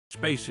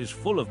Space is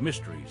full of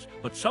mysteries,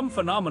 but some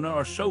phenomena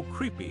are so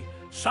creepy,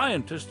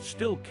 scientists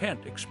still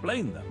can't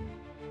explain them.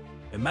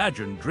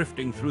 Imagine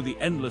drifting through the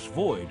endless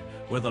void,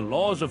 where the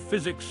laws of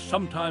physics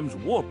sometimes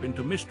warp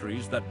into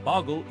mysteries that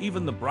boggle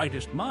even the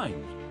brightest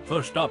minds.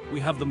 First up,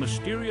 we have the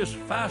mysterious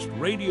fast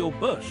radio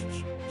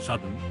bursts,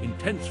 sudden,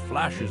 intense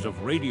flashes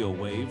of radio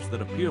waves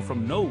that appear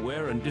from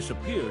nowhere and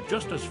disappear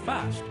just as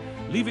fast,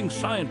 leaving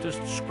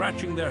scientists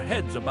scratching their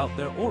heads about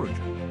their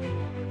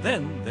origin.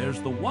 Then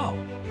there's the WOW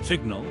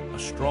signal, a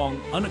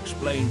strong,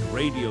 unexplained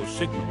radio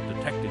signal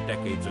detected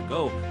decades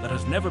ago that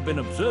has never been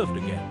observed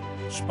again,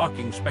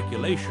 sparking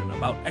speculation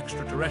about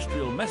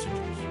extraterrestrial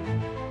messages.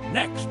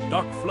 Next,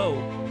 dark flow,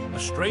 a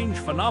strange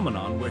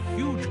phenomenon where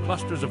huge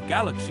clusters of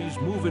galaxies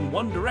move in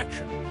one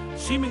direction,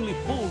 seemingly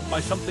pulled by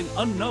something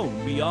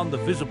unknown beyond the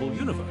visible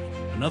universe.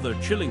 Another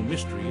chilling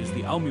mystery is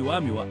the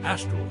Oumuamua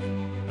asteroid,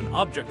 an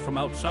object from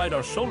outside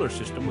our solar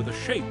system with a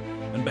shape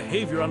and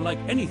behavior unlike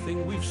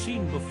anything we've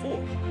seen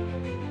before.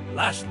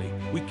 Lastly,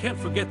 we can't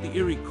forget the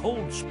eerie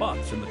cold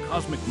spots in the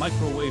cosmic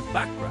microwave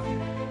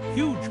background,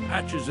 huge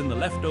patches in the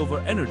leftover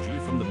energy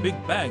from the Big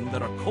Bang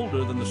that are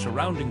colder than the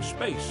surrounding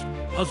space,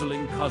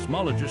 puzzling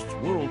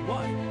cosmologists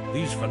worldwide.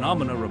 These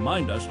phenomena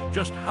remind us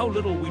just how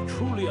little we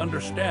truly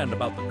understand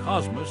about the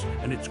cosmos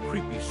and its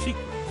creepy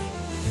secrets.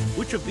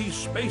 Which of these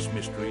space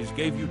mysteries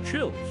gave you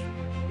chills?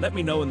 Let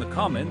me know in the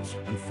comments,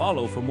 and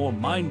follow for more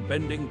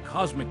mind-bending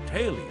cosmic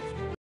tales.